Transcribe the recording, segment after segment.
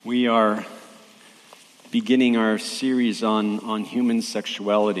We are beginning our series on human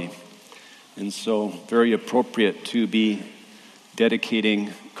sexuality, and so very appropriate to be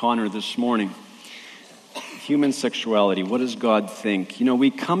dedicating Connor this morning. Human sexuality, what does God think? You know, we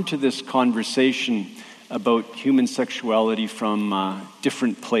come to this conversation about human sexuality from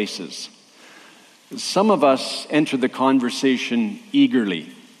different places. Some of us enter the conversation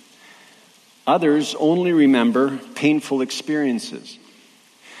eagerly. Others only remember painful experiences.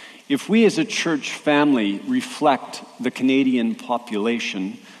 If we as a church family reflect the Canadian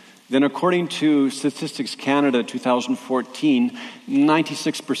population, then according to Statistics Canada 2014,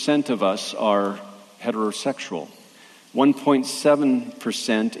 96% of us are heterosexual.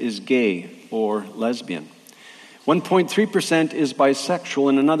 1.7% is gay or lesbian. 1.3% is bisexual,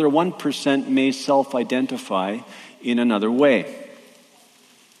 and another 1% may self-identify in another way.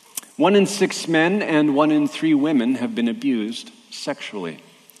 1 in 6 men and 1 in 3 women have been abused sexually.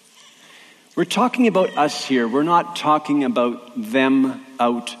 We're talking about us here. We're not talking about them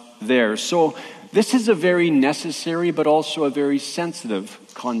out there. So this is a very necessary but also a very sensitive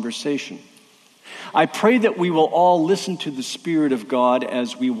conversation. I pray that we will all listen to the Spirit of God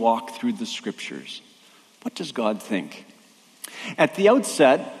as we walk through the Scriptures. What does God think? At the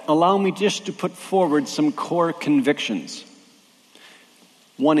outset, allow me just to put forward some core convictions.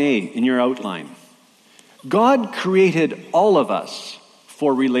 1A in your outline. God created all of us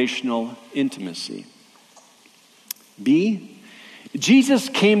for relational intimacy. B, Jesus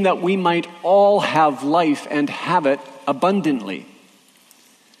came that we might all have life and have it abundantly.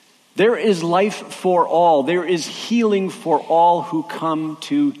 There is life for all. There is healing for all who come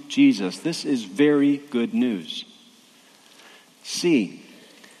to Jesus. This is very good news. C,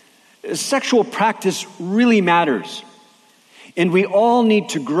 sexual practice really matters, and we all need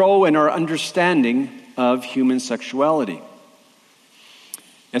to grow in our understanding of human sexuality.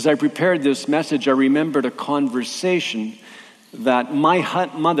 As I prepared this message, I remembered a conversation that my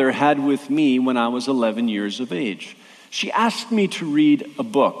mother had with me when I was 11 years of age. She asked me to read a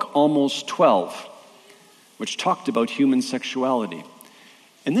book, Almost 12, which talked about human sexuality.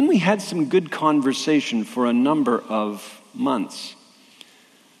 And then we had some good conversation for a number of months.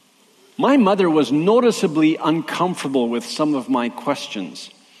 My mother was noticeably uncomfortable with some of my questions,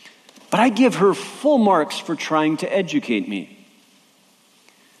 but I give her full marks for trying to educate me.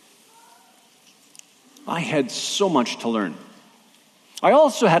 I had so much to learn. I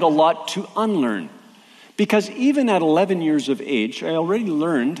also had a lot to unlearn, because even at 11 years of age, I already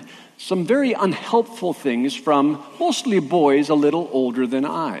learned some very unhelpful things from mostly boys a little older than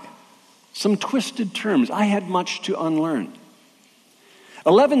I. Some twisted terms. I had much to unlearn.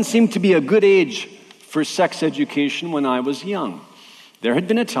 11 seemed to be a good age for sex education when I was young. There had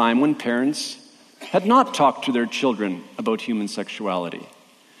been a time when parents had not talked to their children about human sexuality.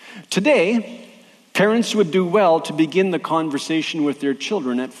 Today, parents would do well to begin the conversation with their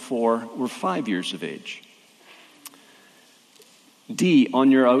children at 4 or 5 years of age. D on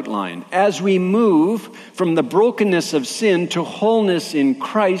your outline. As we move from the brokenness of sin to wholeness in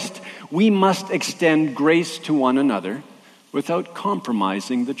Christ, we must extend grace to one another without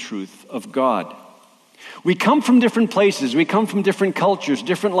compromising the truth of God. We come from different places. We come from different cultures,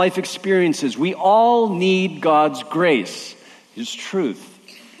 different life experiences. We all need God's grace, His truth,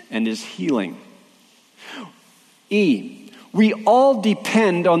 and His healing. E, we all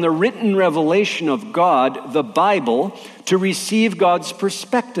depend on the written revelation of God, the Bible, to receive God's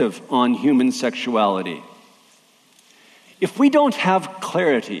perspective on human sexuality. If we don't have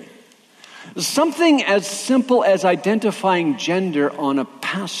clarity, something as simple as identifying gender on a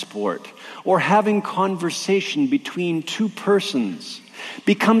passport or having conversation between two persons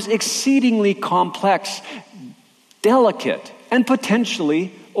becomes exceedingly complex, delicate, and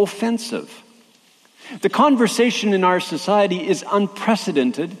potentially offensive. The conversation in our society is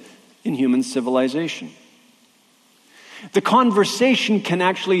unprecedented in human civilization. The conversation can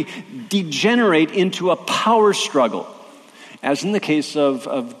actually degenerate into a power struggle, as in the case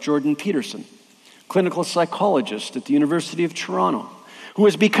of Jordan Peterson, clinical psychologist at the University of Toronto, who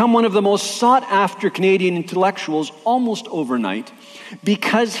has become one of the most sought-after Canadian intellectuals almost overnight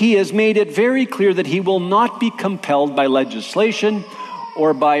because he has made it very clear that he will not be compelled by legislation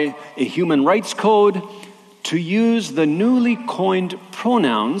or by a human rights code to use the newly coined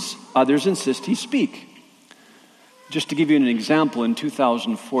pronouns others insist he speak. Just to give you an example, in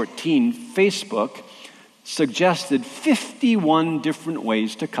 2014, Facebook suggested 51 different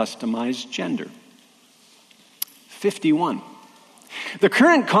ways to customize gender. 51. The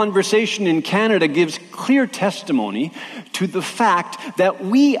current conversation in Canada gives clear testimony to the fact that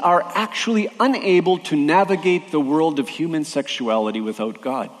we are actually unable to navigate the world of human sexuality without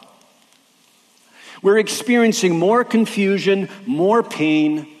God. We're experiencing more confusion, more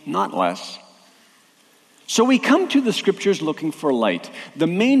pain, not less. So we come to the scriptures looking for light. The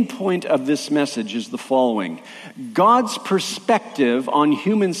main point of this message is the following. God's perspective on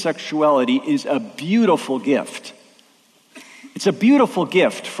human sexuality is a beautiful gift. It's a beautiful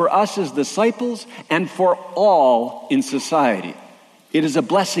gift for us as disciples and for all in society. It is a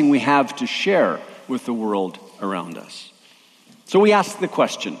blessing we have to share with the world around us. So we ask the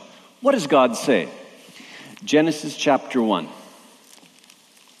question, what does God say? Genesis chapter 1,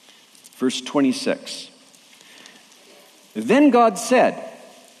 verse 26. Then God said,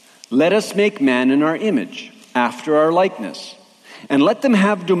 "Let us make man in our image, after our likeness, and let them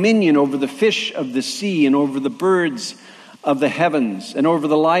have dominion over the fish of the sea and over the birds of the heavens and over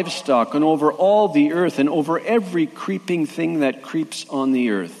the livestock and over all the earth and over every creeping thing that creeps on the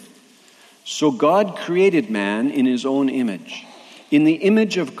earth." So God created man in his own image. In the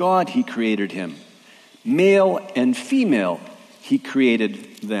image of God he created him. Male and female he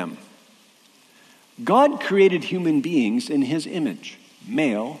created them. God created human beings in his image,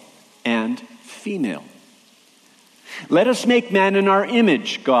 male and female. Let us make man in our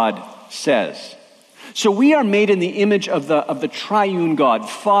image, God says. So we are made in the image of the triune God,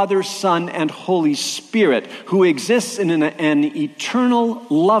 Father, Son, and Holy Spirit, who exists in an eternal,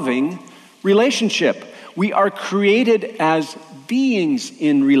 loving relationship. We are created as beings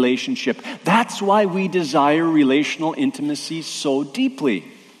in relationship. That's why we desire relational intimacy so deeply.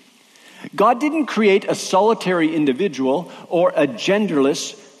 God didn't create a solitary individual or a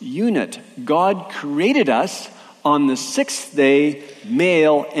genderless unit. God created us on the sixth day,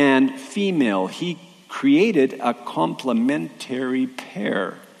 male and female. He created a complementary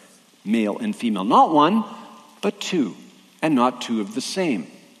pair, male and female. Not one, but two, and not two of the same.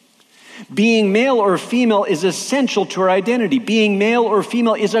 Being male or female is essential to our identity. Being male or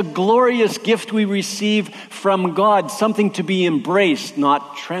female is a glorious gift we receive from God, something to be embraced,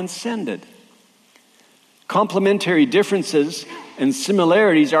 not transcended. Complementary differences and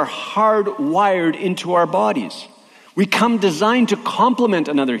similarities are hardwired into our bodies. We come designed to complement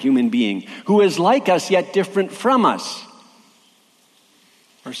another human being who is like us yet different from us.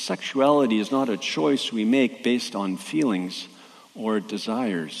 Our sexuality is not a choice we make based on feelings or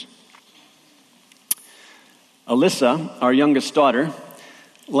desires. Alyssa, our youngest daughter,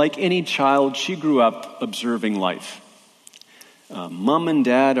 like any child, she grew up observing life. Mom and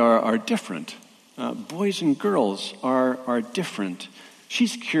dad are different. Boys and girls are different.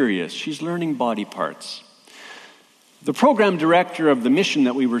 She's curious. She's learning body parts. The program director of the mission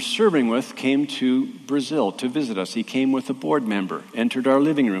that we were serving with came to Brazil to visit us. He came with a board member, entered our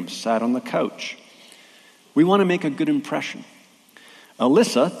living room, sat on the couch. We want to make a good impression.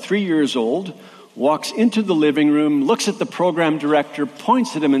 Alyssa, 3 years old, walks into the living room, looks at the program director,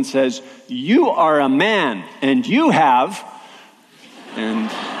 points at him and says, "You are a man, and you have..." and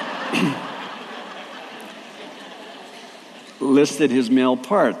listed his male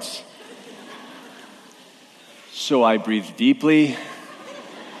parts. So I breathed deeply,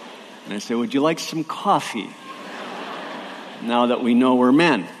 and I said, "Would you like some coffee? Now that we know we're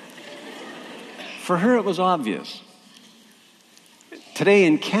men." For her, it was obvious. Today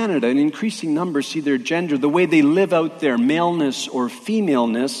in Canada, an increasing number see their gender, the way they live out their maleness or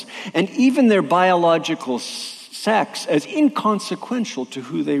femaleness, and even their biological sex as inconsequential to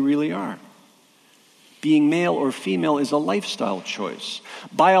who they really are. Being male or female is a lifestyle choice.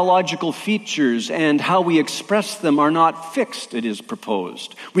 Biological features and how we express them are not fixed, it is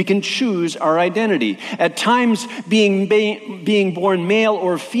proposed. We can choose our identity. At times, being born male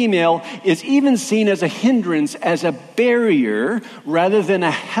or female is even seen as a hindrance, as a barrier, rather than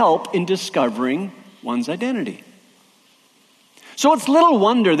a help in discovering one's identity. So it's little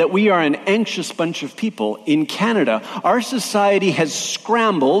wonder that we are an anxious bunch of people in Canada. Our society has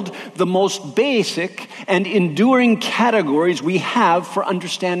scrambled the most basic and enduring categories we have for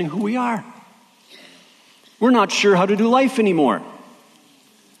understanding who we are. We're not sure how to do life anymore.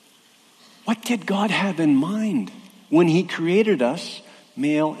 What did God have in mind when he created us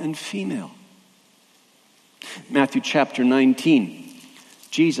male and female? Matthew chapter 19,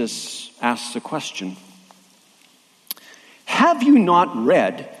 Jesus asks a question. Have you not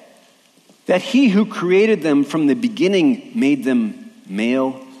read that he who created them from the beginning made them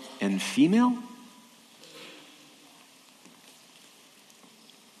male and female?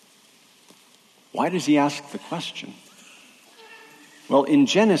 Why does he ask the question? Well, in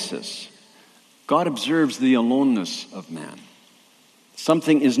Genesis, God observes the aloneness of man.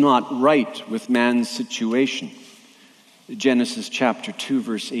 Something is not right with man's situation. Genesis chapter 2,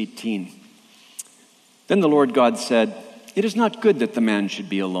 verse 18. Then the Lord God said, "It is not good that the man should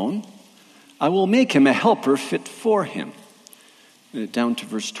be alone. I will make him a helper fit for him." Down to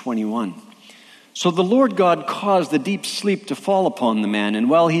verse 21. So the Lord God caused a deep sleep to fall upon the man,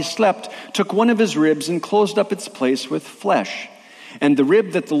 and while he slept, took one of his ribs and closed up its place with flesh. And the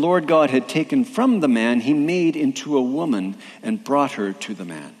rib that the Lord God had taken from the man, he made into a woman and brought her to the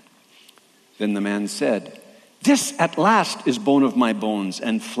man. Then the man said, "This at last is bone of my bones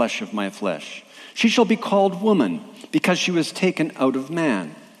and flesh of my flesh. She shall be called woman, because she was taken out of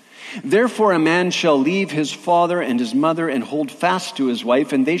man. Therefore a man shall leave his father and his mother and hold fast to his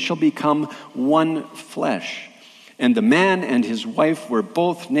wife, and they shall become one flesh. And the man and his wife were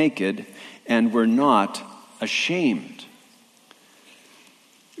both naked and were not ashamed."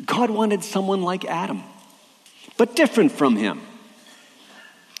 God wanted someone like Adam, but different from him,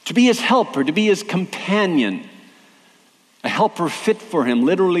 to be his helper, to be his companion, a helper fit for him.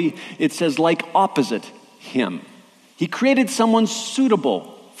 Literally, it says like opposite him. He created someone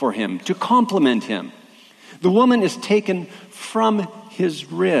suitable for him, to complement him. The woman is taken from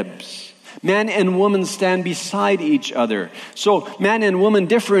his ribs. Man and woman stand beside each other. So man and woman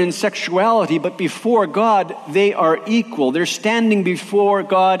differ in sexuality, but before God, they are equal. Their standing before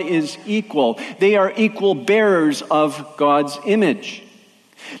God is equal. They are equal bearers of God's image.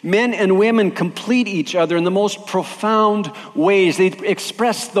 Men and women complete each other in the most profound ways. They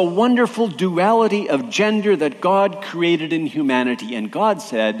express the wonderful duality of gender that God created in humanity. And God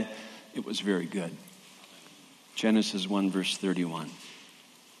said it was very good. Genesis 1, verse 31.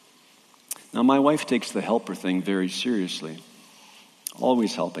 Now, my wife takes the helper thing very seriously,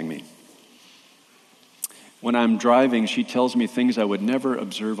 always helping me. When I'm driving, she tells me things I would never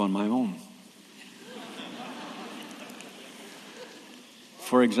observe on my own.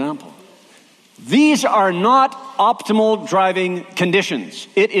 For example, these are not optimal driving conditions.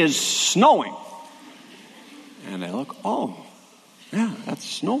 It is snowing. And I look, oh, yeah, that's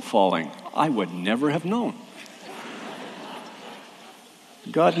snow falling. I would never have known.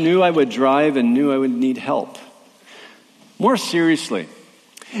 God knew I would drive and knew I would need help. More seriously,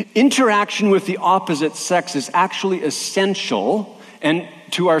 interaction with the opposite sex is actually essential and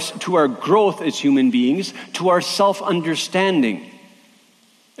to our growth as human beings, to our self-understanding.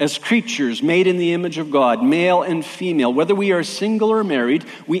 As creatures made in the image of God, male and female, whether we are single or married,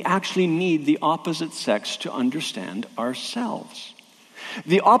 we actually need the opposite sex to understand ourselves.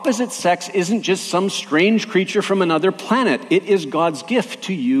 The opposite sex isn't just some strange creature from another planet. It is God's gift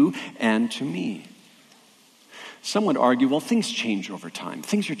to you and to me. Some would argue, well, things change over time.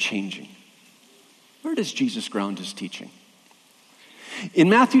 Things are changing. Where does Jesus ground his teaching? In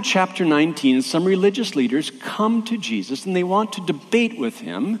Matthew chapter 19, some religious leaders come to Jesus and they want to debate with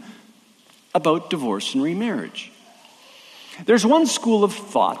him about divorce and remarriage. There's one school of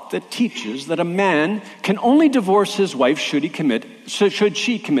thought that teaches that a man can only divorce his wife should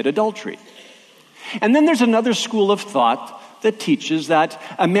she commit adultery. And then there's another school of thought that teaches that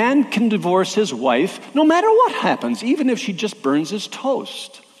a man can divorce his wife no matter what happens, even if she just burns his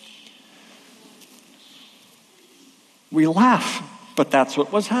toast. We laugh, but that's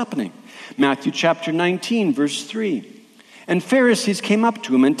what was happening. Matthew chapter 19, verse 3. And Pharisees came up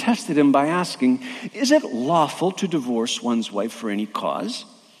to him and tested him by asking, "Is it lawful to divorce one's wife for any cause?"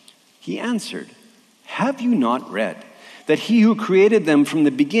 He answered, "Have you not read that he who created them from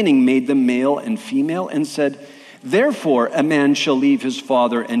the beginning made them male and female, and said, 'Therefore a man shall leave his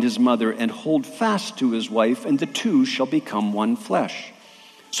father and his mother and hold fast to his wife, and the two shall become one flesh.'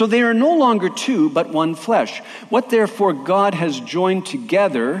 So they are no longer two, but one flesh. What therefore God has joined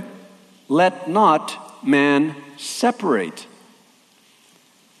together, let not man separate."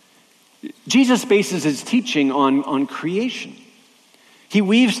 Jesus bases his teaching on creation. He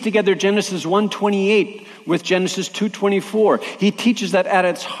weaves together Genesis 1:28 with Genesis 2:24. He teaches that at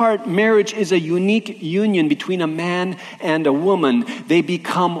its heart, marriage is a unique union between a man and a woman. They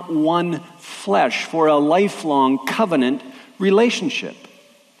become one flesh for a lifelong covenant relationship.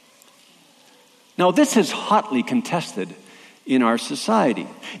 Now, this is hotly contested in our society.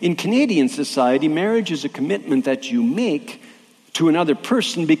 In Canadian society, marriage is a commitment that you make to another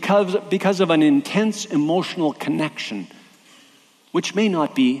person because of an intense emotional connection, which may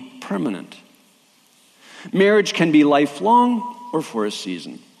not be permanent. Marriage can be lifelong or for a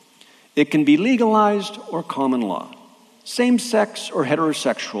season. It can be legalized or common law, same-sex or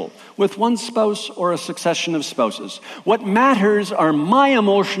heterosexual, with one spouse or a succession of spouses. What matters are my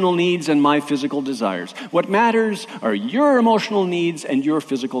emotional needs and my physical desires. What matters are your emotional needs and your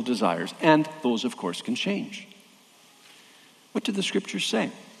physical desires. And those, of course, can change. What did the scriptures say?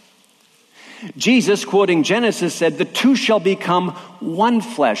 Jesus, quoting Genesis, said, "The two shall become one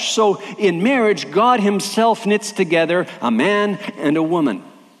flesh." So in marriage, God himself knits together a man and a woman.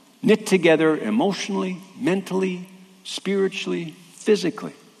 Knit together emotionally, mentally, spiritually,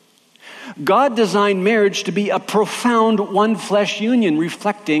 physically. God designed marriage to be a profound one flesh union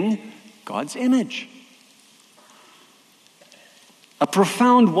reflecting God's image. A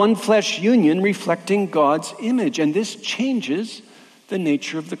profound one flesh union reflecting God's image. And this changes the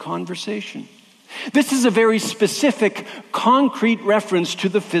nature of the conversation. This is a very specific, concrete reference to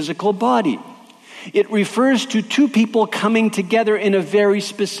the physical body. It refers to two people coming together in a very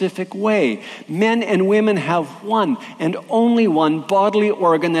specific way. Men and women have one and only one bodily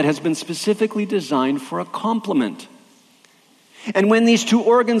organ that has been specifically designed for a complement. And when these two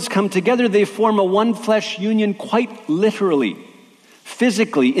organs come together, they form a one flesh union quite literally.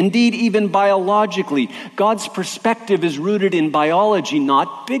 Physically, indeed even biologically. God's perspective is rooted in biology,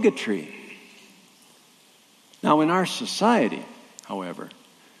 not bigotry. Now, in our society, however,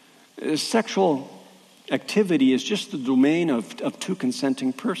 sexual activity is just the domain of two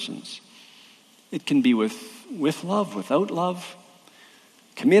consenting persons. It can be with love, without love,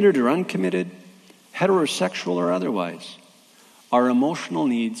 committed or uncommitted, heterosexual or otherwise. Our emotional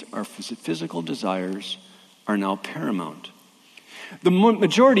needs, our physical desires are now paramount. The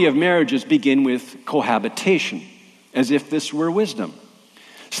majority of marriages begin with cohabitation, as if this were wisdom.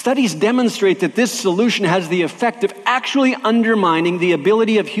 Studies demonstrate that this solution has the effect of actually undermining the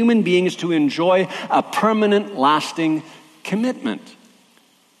ability of human beings to enjoy a permanent, lasting commitment.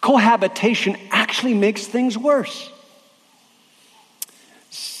 Cohabitation actually makes things worse.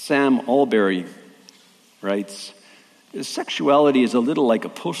 Sam Allberry writes, "Sexuality is a little like a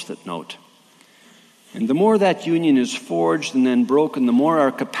Post-it note. And the more that union is forged and then broken, the more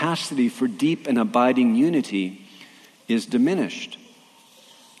our capacity for deep and abiding unity is diminished."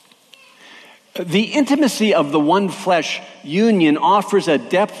 The intimacy of the one flesh union offers a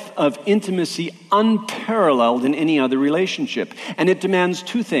depth of intimacy unparalleled in any other relationship. And it demands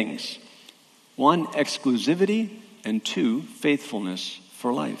two things. One, exclusivity, and two, faithfulness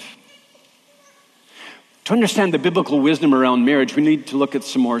for life. To understand the biblical wisdom around marriage, we need to look at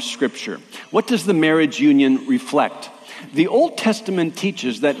some more scripture. What does the marriage union reflect? The Old Testament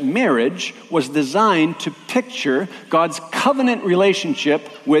teaches that marriage was designed to picture God's covenant relationship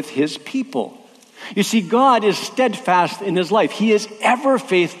with his people. You see, God is steadfast in his life. He is ever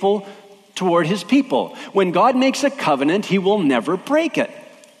faithful toward his people. When God makes a covenant, he will never break it.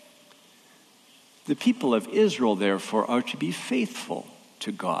 The people of Israel, therefore, are to be faithful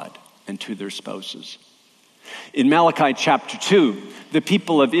to God and to their spouses. In Malachi chapter 2, the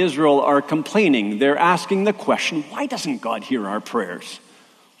people of Israel are complaining. They're asking the question, why doesn't God hear our prayers?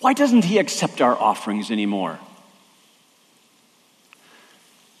 Why doesn't he accept our offerings anymore?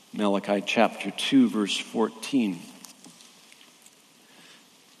 Malachi chapter 2, verse 14.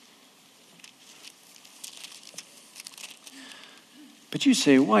 But you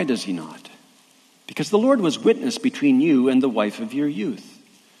say, why does he not? Because the Lord was witness between you and the wife of your youth,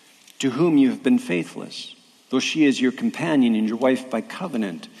 to whom you have been faithless, though she is your companion and your wife by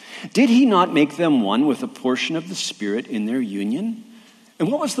covenant. Did he not make them one with a portion of the Spirit in their union? And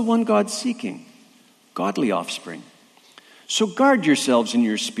what was the one God seeking? Godly offspring. So guard yourselves in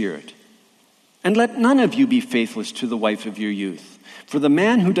your spirit, and let none of you be faithless to the wife of your youth. For the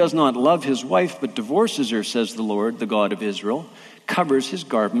man who does not love his wife but divorces her, says the Lord, the God of Israel, covers his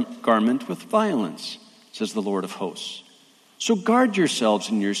garment with violence, says the Lord of hosts. So guard yourselves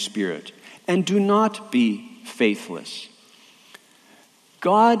in your spirit, and do not be faithless.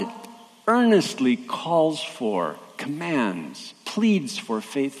 God earnestly calls for, commands, pleads for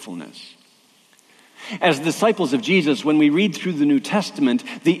faithfulness. As disciples of Jesus, when we read through the New Testament,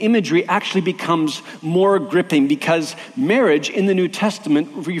 the imagery actually becomes more gripping because marriage in the New Testament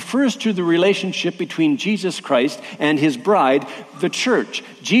refers to the relationship between Jesus Christ and his bride, the church.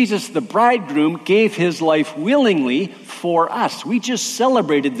 Jesus, the bridegroom, gave his life willingly for us. We just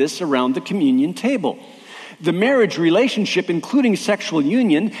celebrated this around the communion table. The marriage relationship, including sexual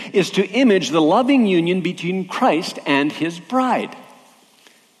union, is to image the loving union between Christ and his bride.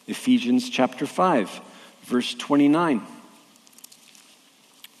 Ephesians chapter 5, verse 29.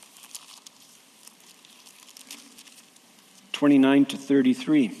 To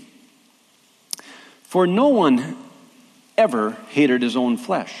 33. For no one ever hated his own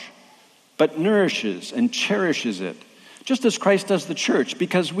flesh, but nourishes and cherishes it, just as Christ does the church,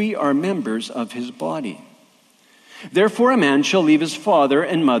 because we are members of his body. Therefore a man shall leave his father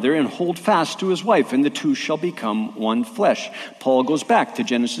and mother and hold fast to his wife, and the two shall become one flesh. Paul goes back to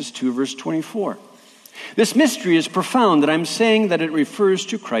Genesis 2, verse 24. This mystery is profound that I'm saying that it refers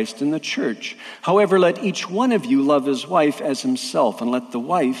to Christ and the church. However, let each one of you love his wife as himself, and let the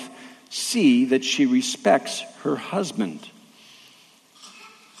wife see that she respects her husband.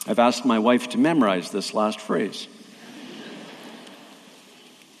 I've asked my wife to memorize this last phrase.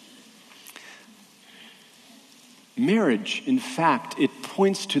 Marriage, in fact, it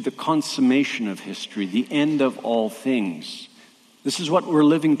points to the consummation of history, the end of all things. This is what we're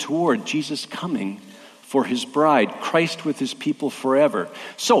living toward, Jesus coming for his bride, Christ with his people forever.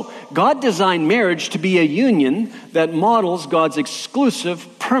 So, God designed marriage to be a union that models God's exclusive,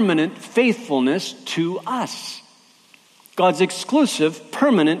 permanent faithfulness to us. God's exclusive,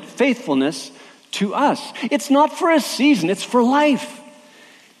 permanent faithfulness to us. It's not for a season, it's for life.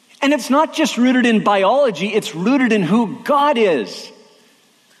 And it's not just rooted in biology, it's rooted in who God is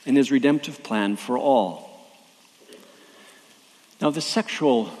and his redemptive plan for all. Now, the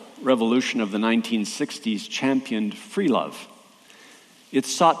sexual revolution of the 1960s championed free love. It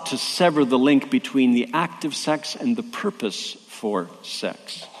sought to sever the link between the act of sex and the purpose for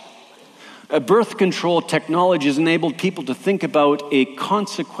sex. Birth control technologies enabled people to think about a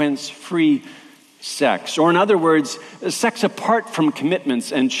consequence-free sex, or in other words, sex apart from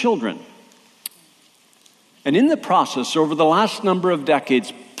commitments and children. And in the process, over the last number of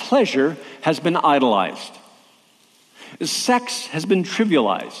decades, pleasure has been idolized. Sex has been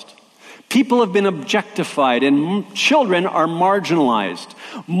trivialized. People have been objectified, and children are marginalized.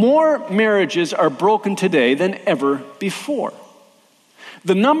 More marriages are broken today than ever before.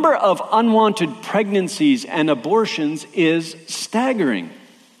 The number of unwanted pregnancies and abortions is staggering.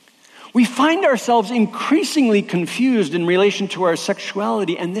 We find ourselves increasingly confused in relation to our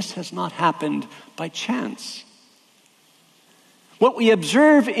sexuality, and this has not happened by chance. What we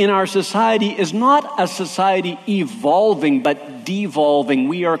observe in our society is not a society evolving, but devolving.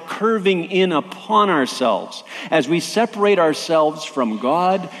 We are curving in upon ourselves as we separate ourselves from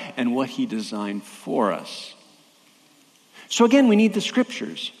God and what he designed for us. So again, we need the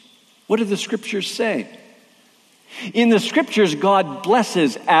scriptures. What do the scriptures say? In the scriptures, God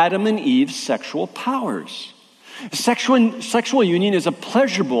blesses Adam and Eve's sexual powers. Sexual union is a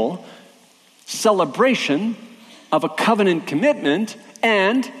pleasurable celebration of a covenant commitment,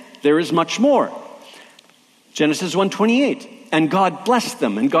 and there is much more. Genesis 1:28, and God blessed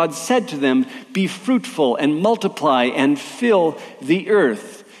them, and God said to them, be fruitful and multiply and fill the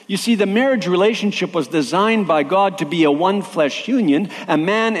earth. You see, the marriage relationship was designed by God to be a one-flesh union, a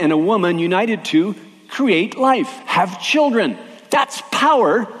man and a woman united to create life, have children. That's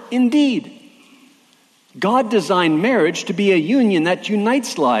power indeed. God designed marriage to be a union that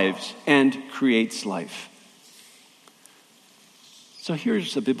unites lives and creates life. So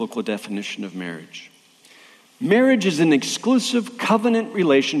here's the biblical definition of marriage. Marriage is an exclusive covenant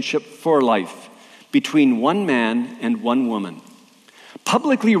relationship for life between one man and one woman,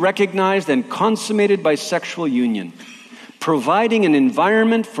 publicly recognized and consummated by sexual union, providing an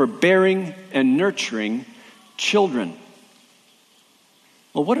environment for bearing and nurturing children.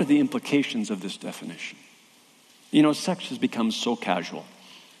 Well, what are the implications of this definition? You know, sex has become so casual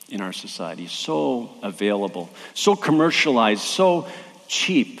in our society, so available, so commercialized, so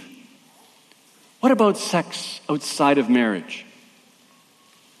cheap. What about sex outside of marriage?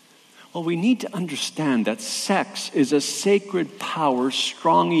 Well, we need to understand that sex is a sacred power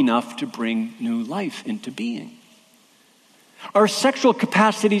strong enough to bring new life into being. Our sexual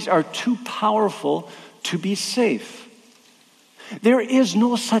capacities are too powerful to be safe. There is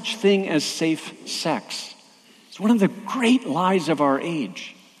no such thing as safe sex. It's one of the great lies of our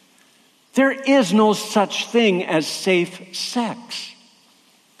age. There is no such thing as safe sex.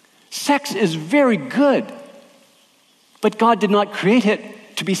 Sex is very good, but God did not create it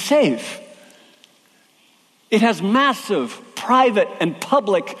to be safe. It has massive private and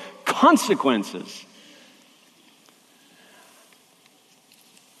public consequences.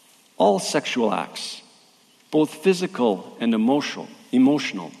 All sexual acts, both physical and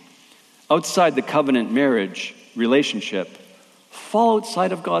emotional, outside the covenant marriage relationship, fall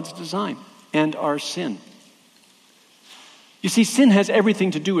outside of God's design and are sin. You see, sin has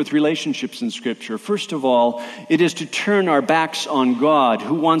everything to do with relationships in Scripture. First of all, it is to turn our backs on God,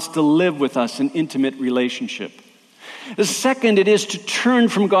 who wants to live with us in intimate relationship. The second, it is to turn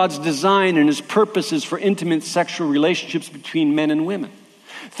from God's design and his purposes for intimate sexual relationships between men and women.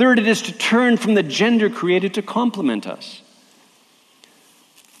 Third, it is to turn from the gender created to complement us.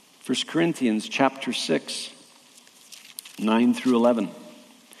 1 Corinthians chapter 6, 9 through 11.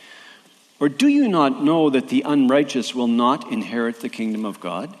 Or do you not know that the unrighteous will not inherit the kingdom of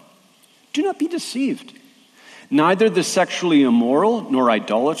God? Do not be deceived. Neither the sexually immoral, nor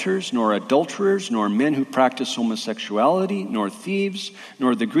idolaters, nor adulterers, nor men who practice homosexuality, nor thieves,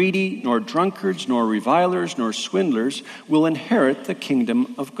 nor the greedy, nor drunkards, nor revilers, nor swindlers will inherit the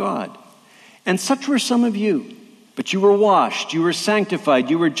kingdom of God. And such were some of you. But you were washed, you were sanctified,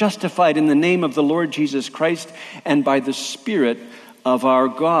 you were justified in the name of the Lord Jesus Christ and by the Spirit of our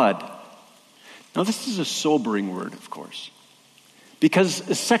God. Now this is a sobering word, of course.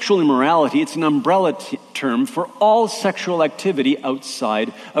 Because sexual immorality, it's an umbrella term for all sexual activity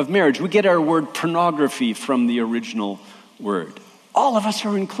outside of marriage. We get our word pornography from the original word. All of us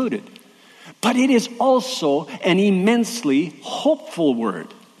are included. But it is also an immensely hopeful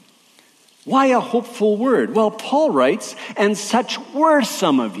word. Why a hopeful word? Well, Paul writes, and such were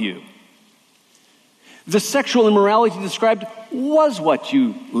some of you. The sexual immorality described was what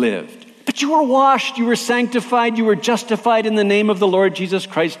you lived. But you were washed, you were sanctified, you were justified in the name of the Lord Jesus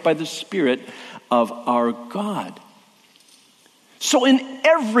Christ by the Spirit of our God. So in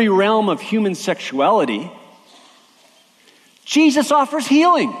every realm of human sexuality, Jesus offers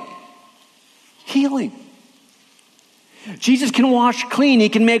healing. Healing. Jesus can wash clean, he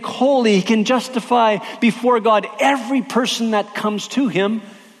can make holy, he can justify before God every person that comes to him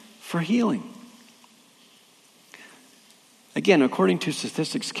for healing. Again, according to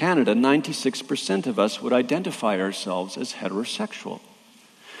Statistics Canada, 96% of us would identify ourselves as heterosexual.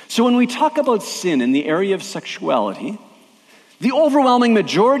 So when we talk about sin in the area of sexuality, the overwhelming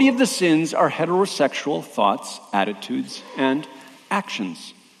majority of the sins are heterosexual thoughts, attitudes, and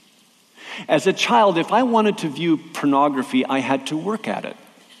actions. As a child, if I wanted to view pornography, I had to work at it.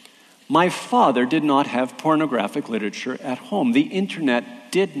 My father did not have pornographic literature at home. The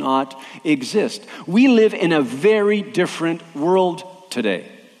internet did not exist. We live in a very different world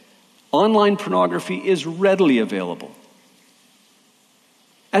today. Online pornography is readily available.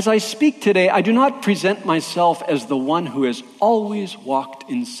 As I speak today, I do not present myself as the one who has always walked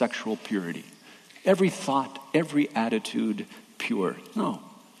in sexual purity. Every thought, every attitude, pure. No.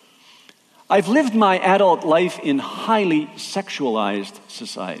 I've lived my adult life in highly sexualized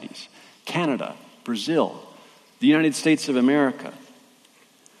societies. Canada, Brazil, the United States of America.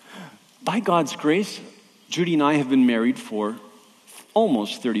 By God's grace, Judy and I have been married for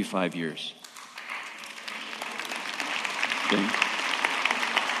almost 35 years. Okay.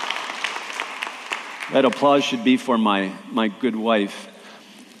 That applause should be for my good wife.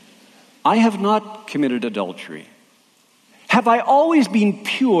 I have not committed adultery. Have I always been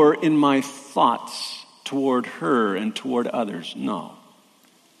pure in my thoughts toward her and toward others? No.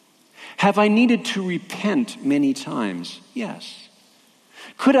 Have I needed to repent many times? Yes.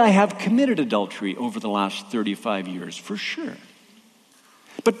 Could I have committed adultery over the last 35 years? For sure.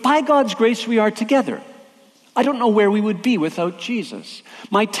 But by God's grace, we are together. I don't know where we would be without Jesus.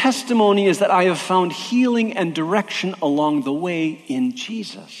 My testimony is that I have found healing and direction along the way in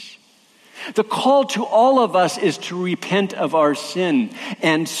Jesus. The call to all of us is to repent of our sin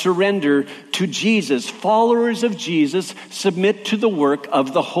and surrender to Jesus. Followers of Jesus submit to the work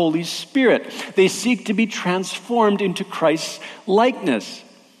of the Holy Spirit. They seek to be transformed into Christ's likeness.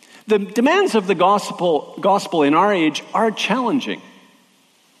 The demands of the gospel in our age are challenging.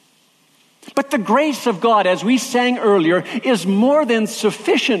 But the grace of God, as we sang earlier, is more than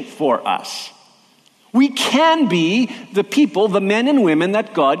sufficient for us. We can be the people, the men and women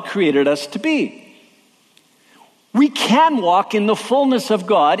that God created us to be. We can walk in the fullness of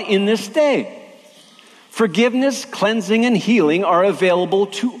God in this day. Forgiveness, cleansing, and healing are available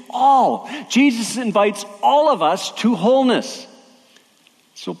to all. Jesus invites all of us to wholeness.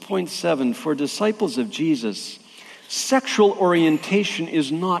 So point 7, for disciples of Jesus, sexual orientation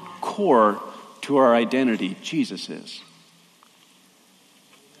is not core to our identity. Jesus is.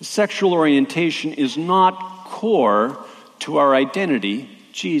 Sexual orientation is not core to our identity.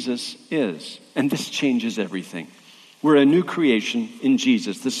 Jesus is. And this changes everything. We're a new creation in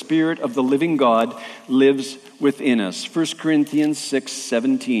Jesus. The Spirit of the living God lives within us. 1 Corinthians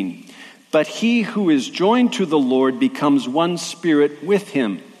 6:17. But he who is joined to the Lord becomes one spirit with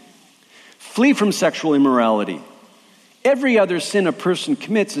him. Flee from sexual immorality. Every other sin a person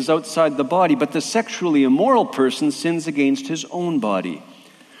commits is outside the body, but the sexually immoral person sins against his own body.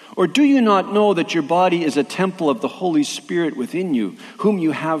 Or do you not know that your body is a temple of the Holy Spirit within you, whom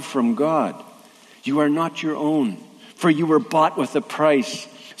you have from God? You are not your own, for you were bought with a price.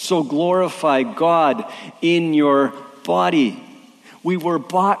 So glorify God in your body. We were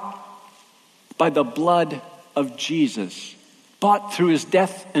bought by the blood of Jesus, bought through his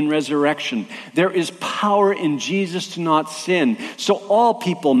death and resurrection. There is power in Jesus to not sin. So all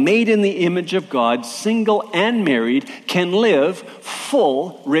people made in the image of God, single and married, can live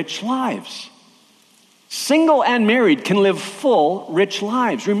full, rich lives. Single and married can live full, rich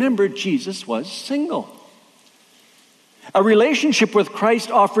lives. Remember, Jesus was single. A relationship with Christ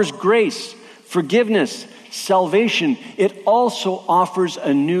offers grace, forgiveness, salvation. It also offers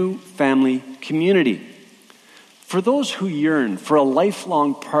a new family community. For those who yearn for a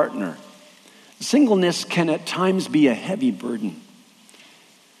lifelong partner, singleness can at times be a heavy burden.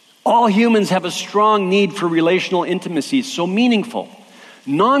 All humans have a strong need for relational intimacy, so meaningful,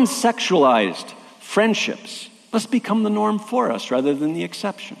 non-sexualized friendships must become the norm for us rather than the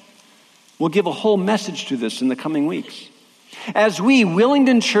exception. We'll give a whole message to this in the coming weeks. As we,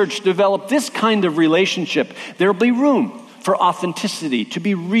 Willingdon Church, develop this kind of relationship, there'll be room for authenticity, to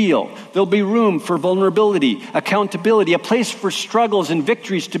be real. There'll be room for vulnerability, accountability, a place for struggles and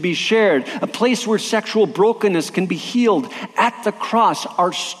victories to be shared, a place where sexual brokenness can be healed. At the cross,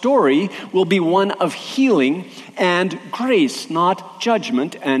 our story will be one of healing and grace, not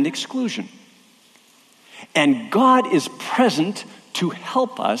judgment and exclusion. And God is present to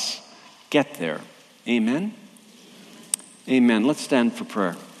help us get there. Amen? Amen. Let's stand for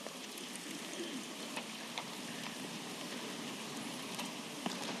prayer.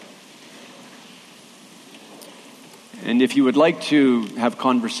 And if you would like to have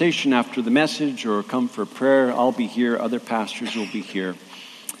conversation after the message or come for prayer, I'll be here. Other pastors will be here.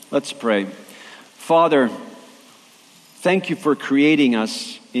 Let's pray. Father, thank you for creating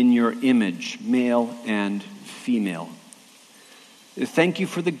us in your image, male and female. Thank you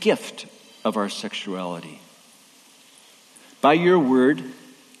for the gift of our sexuality. By your word,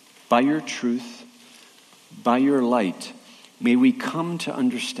 by your truth, by your light, may we come to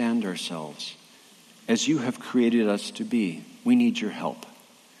understand ourselves as you have created us to be. We need your help.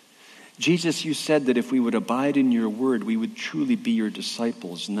 Jesus, you said that if we would abide in your word, we would truly be your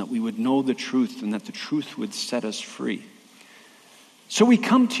disciples and that we would know the truth and that the truth would set us free. So we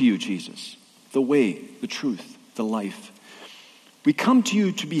come to you, Jesus, the way, the truth, the life. We come to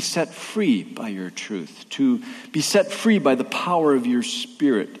you to be set free by your truth, to be set free by the power of your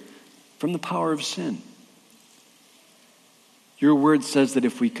Spirit from the power of sin. Your word says that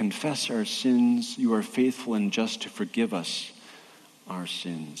if we confess our sins, you are faithful and just to forgive us our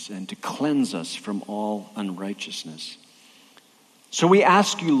sins and to cleanse us from all unrighteousness. So we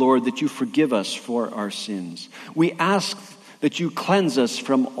ask you, Lord, that you forgive us for our sins. We ask that you cleanse us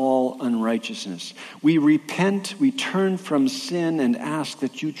from all unrighteousness. We repent, we turn from sin and ask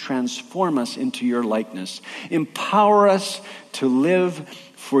that you transform us into your likeness. Empower us to live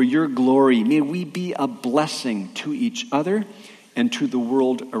for your glory. May we be a blessing to each other and to the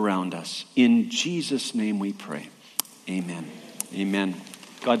world around us. In Jesus' name we pray. Amen. Amen.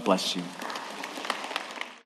 God bless you.